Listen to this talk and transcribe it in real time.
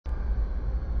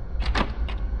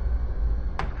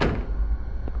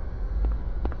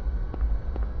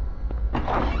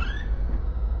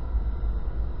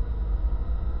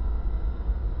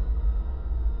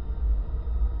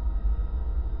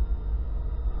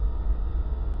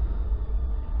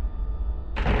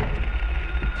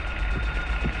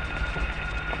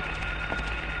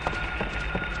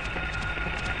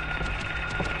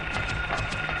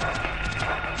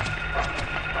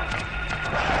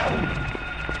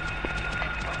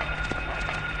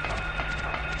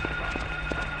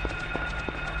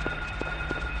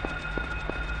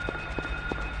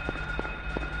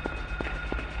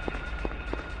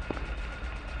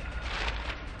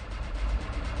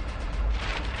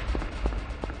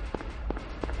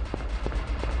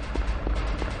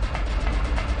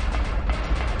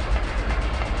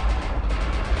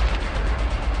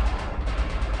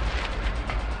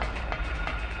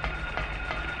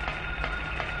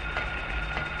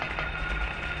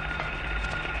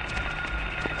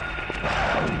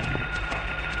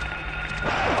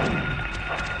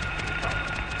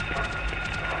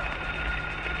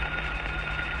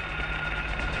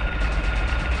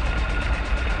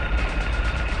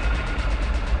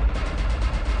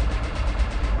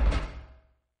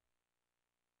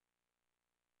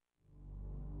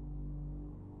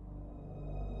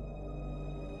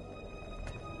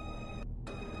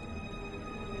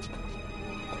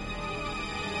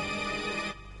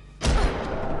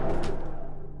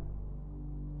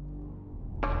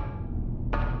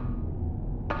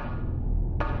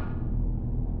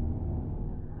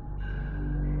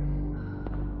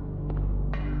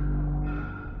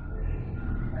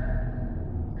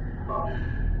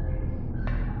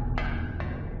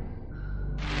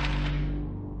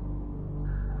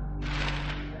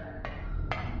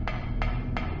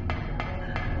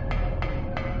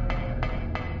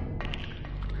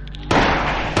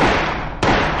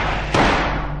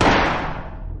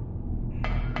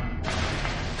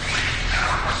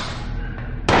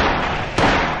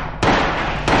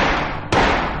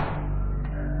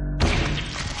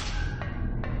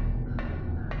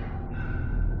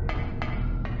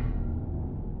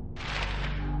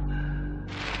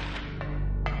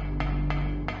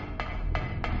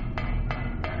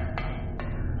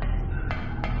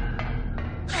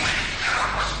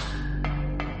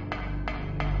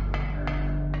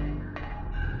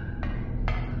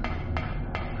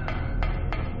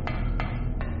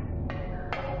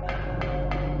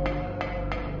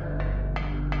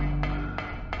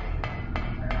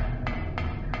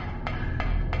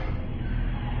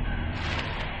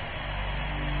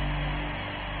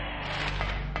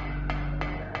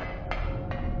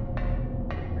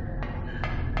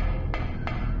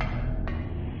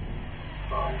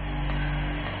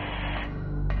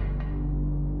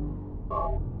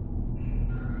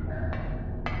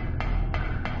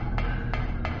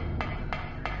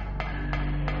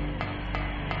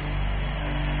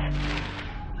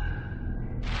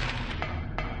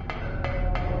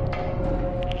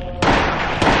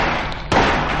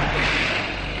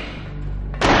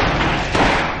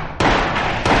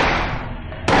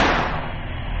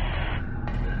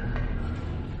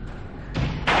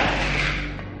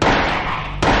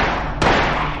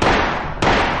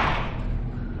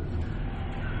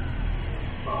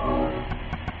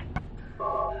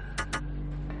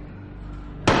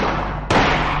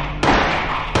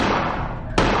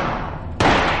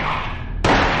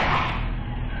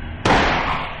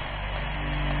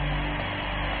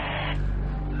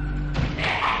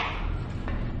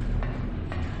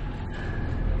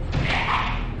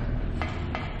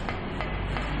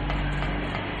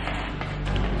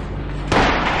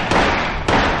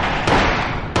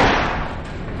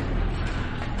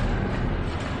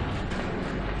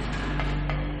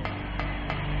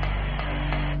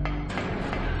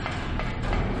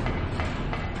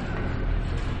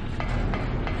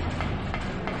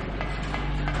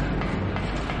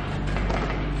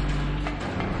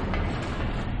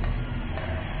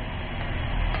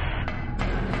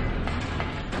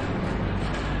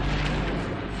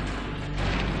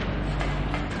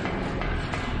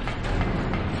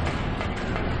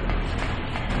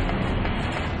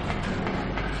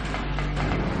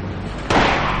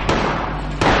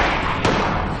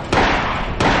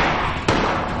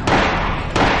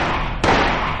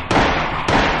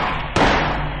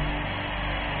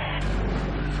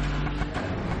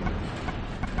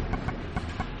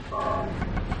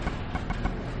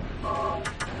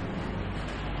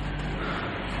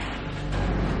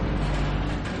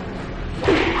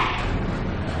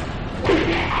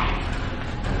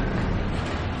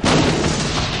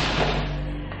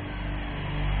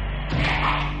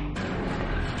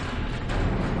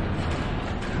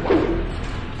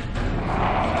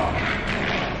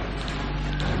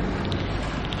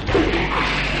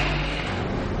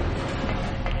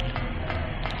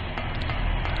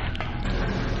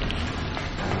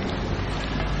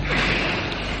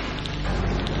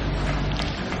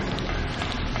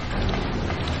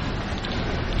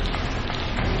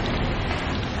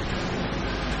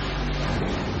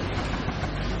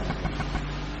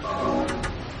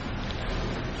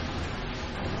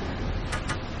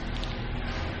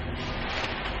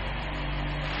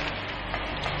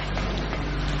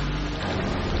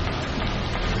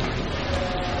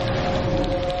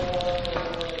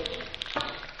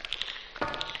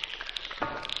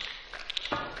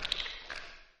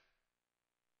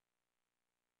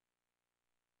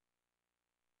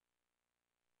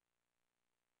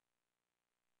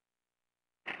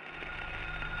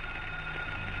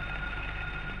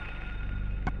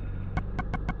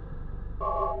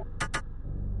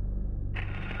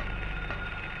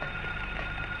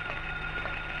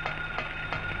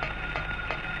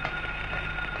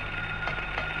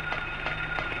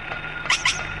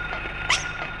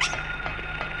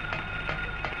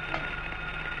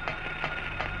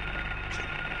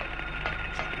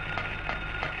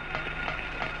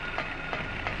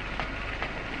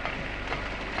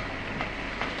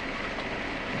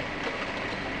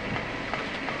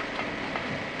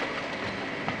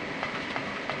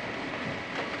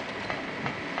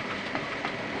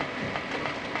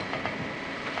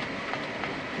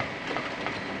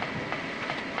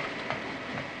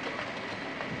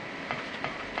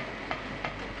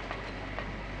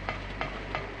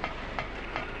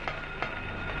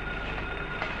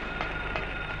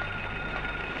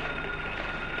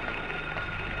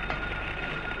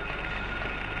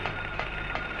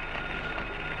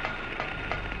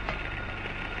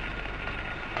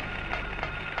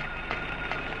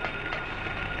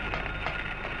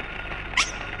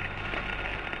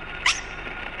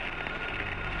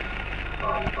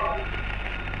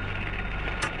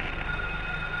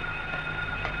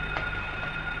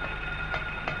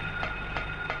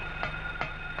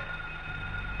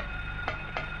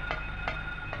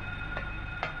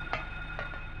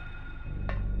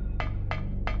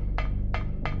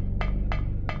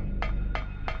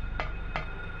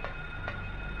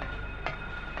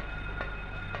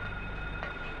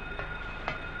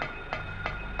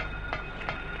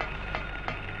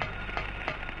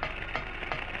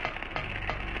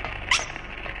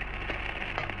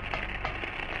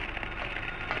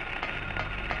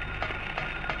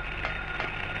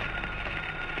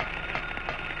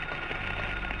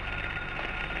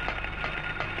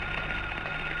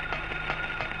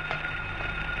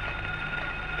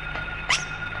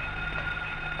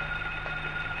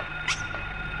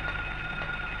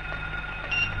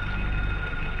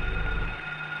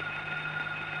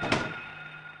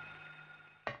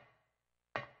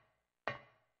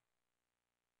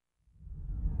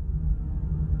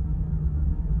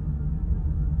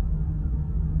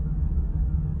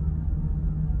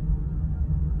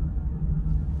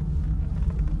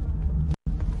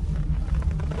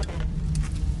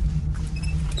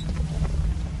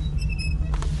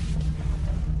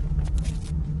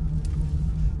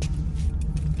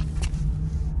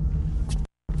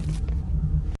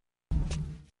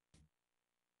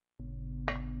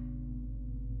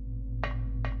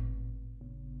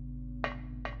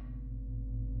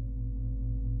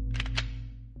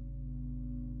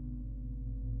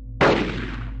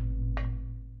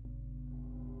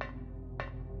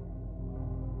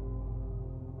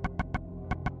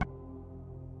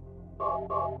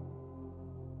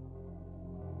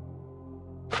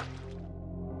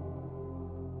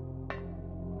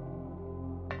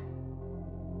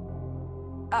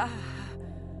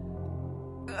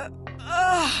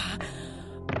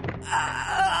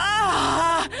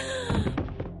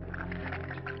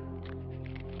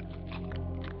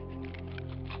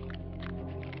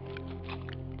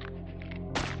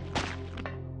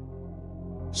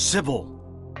Cybil!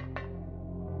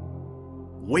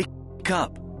 Wake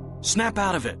up! Snap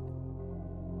out of it!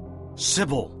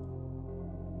 Cybil!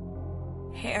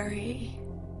 Harry,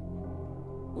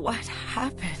 what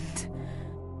happened?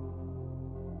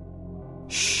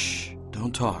 Shh,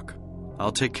 don't talk.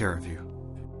 I'll take care of you.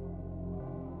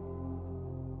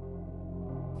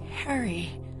 Harry,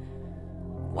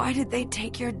 why did they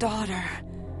take your daughter?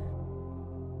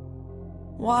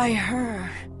 Why her?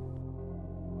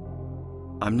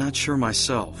 I'm not sure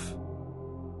myself.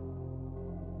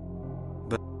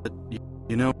 But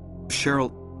you know,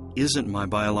 Cheryl isn't my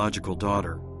biological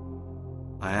daughter.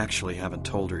 I actually haven't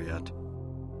told her yet.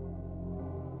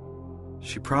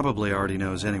 She probably already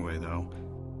knows anyway, though.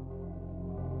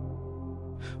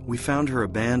 We found her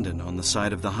abandoned on the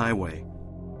side of the highway.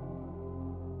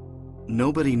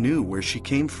 Nobody knew where she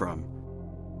came from.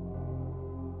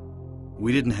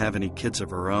 We didn't have any kids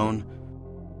of our own.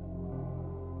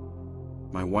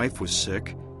 My wife was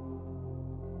sick,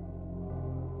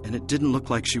 and it didn't look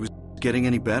like she was getting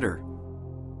any better.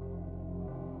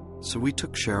 So we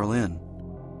took Cheryl in.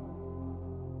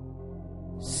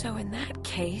 So in that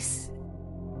case...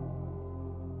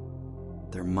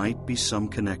 there might be some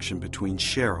connection between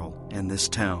Cheryl and this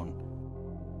town.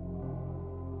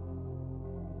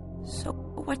 So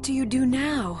what do you do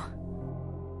now?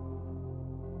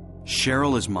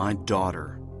 Cheryl is my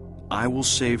daughter. I will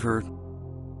save her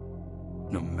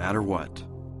no matter what.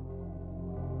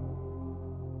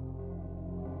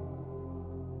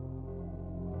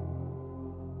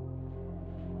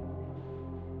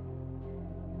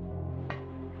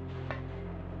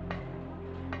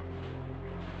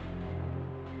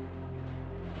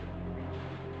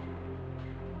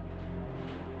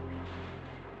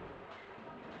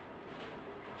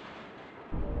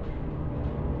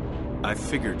 I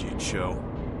figured you'd show.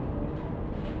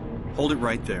 Hold it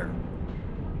right there.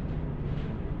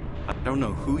 I don't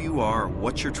know who you are or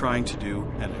what you're trying to do,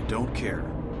 and I don't care.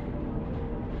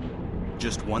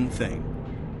 Just one thing.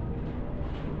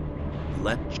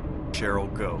 Let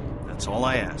Cheryl go. That's all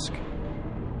I ask.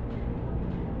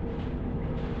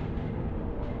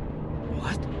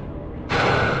 What?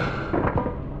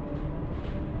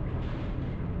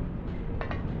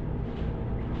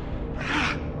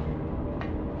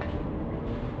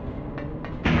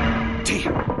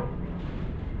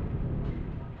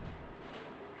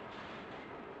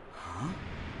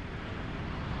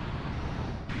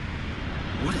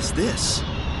 What is this?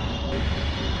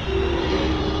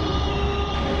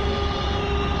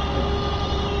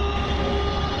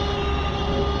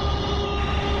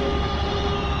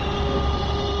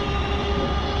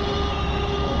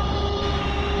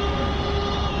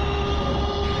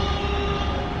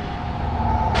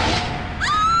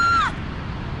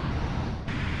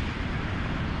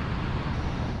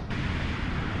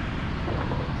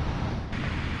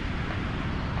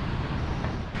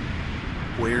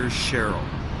 Where's Cheryl?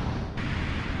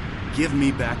 Give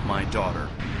me back my daughter.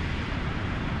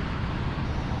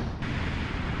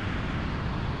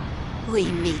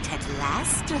 We meet at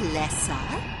last, Alessa.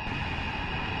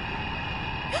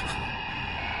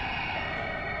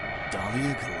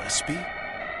 Dahlia Gillespie?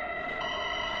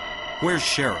 Where's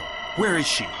Cheryl? Where is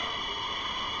she?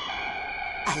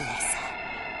 Alessa,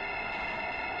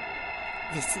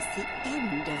 this is the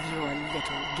end of your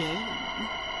little game.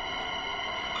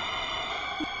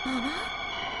 Mama?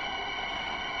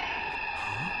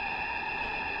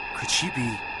 Could she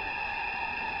be...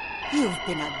 You've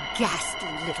been a ghastly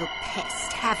little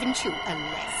pest, haven't you,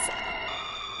 Alessa?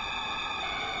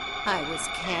 I was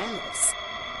careless,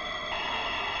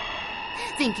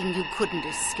 thinking you couldn't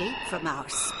escape from our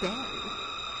spell.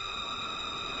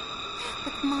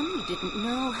 But Mommy didn't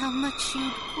know how much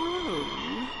you'd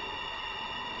grown.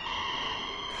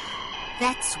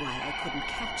 That's why I couldn't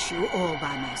catch you all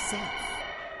by myself.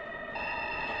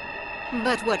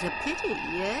 But what a pity,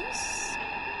 yes?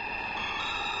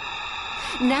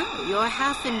 Now you're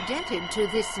half indebted to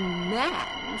this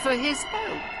man for his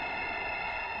help.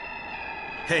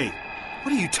 Hey,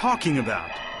 what are you talking about?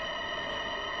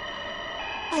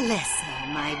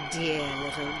 Alessa, my dear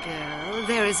little girl,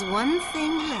 there is one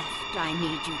thing left I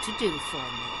need you to do for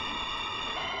me.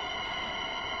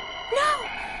 No!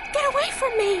 Get away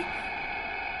from me!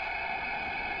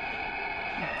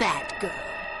 Bad girl.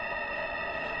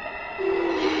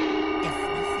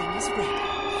 Everything is ready.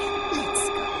 Let's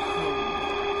go home.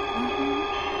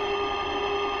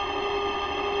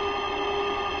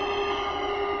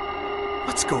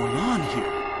 What's going on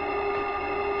here?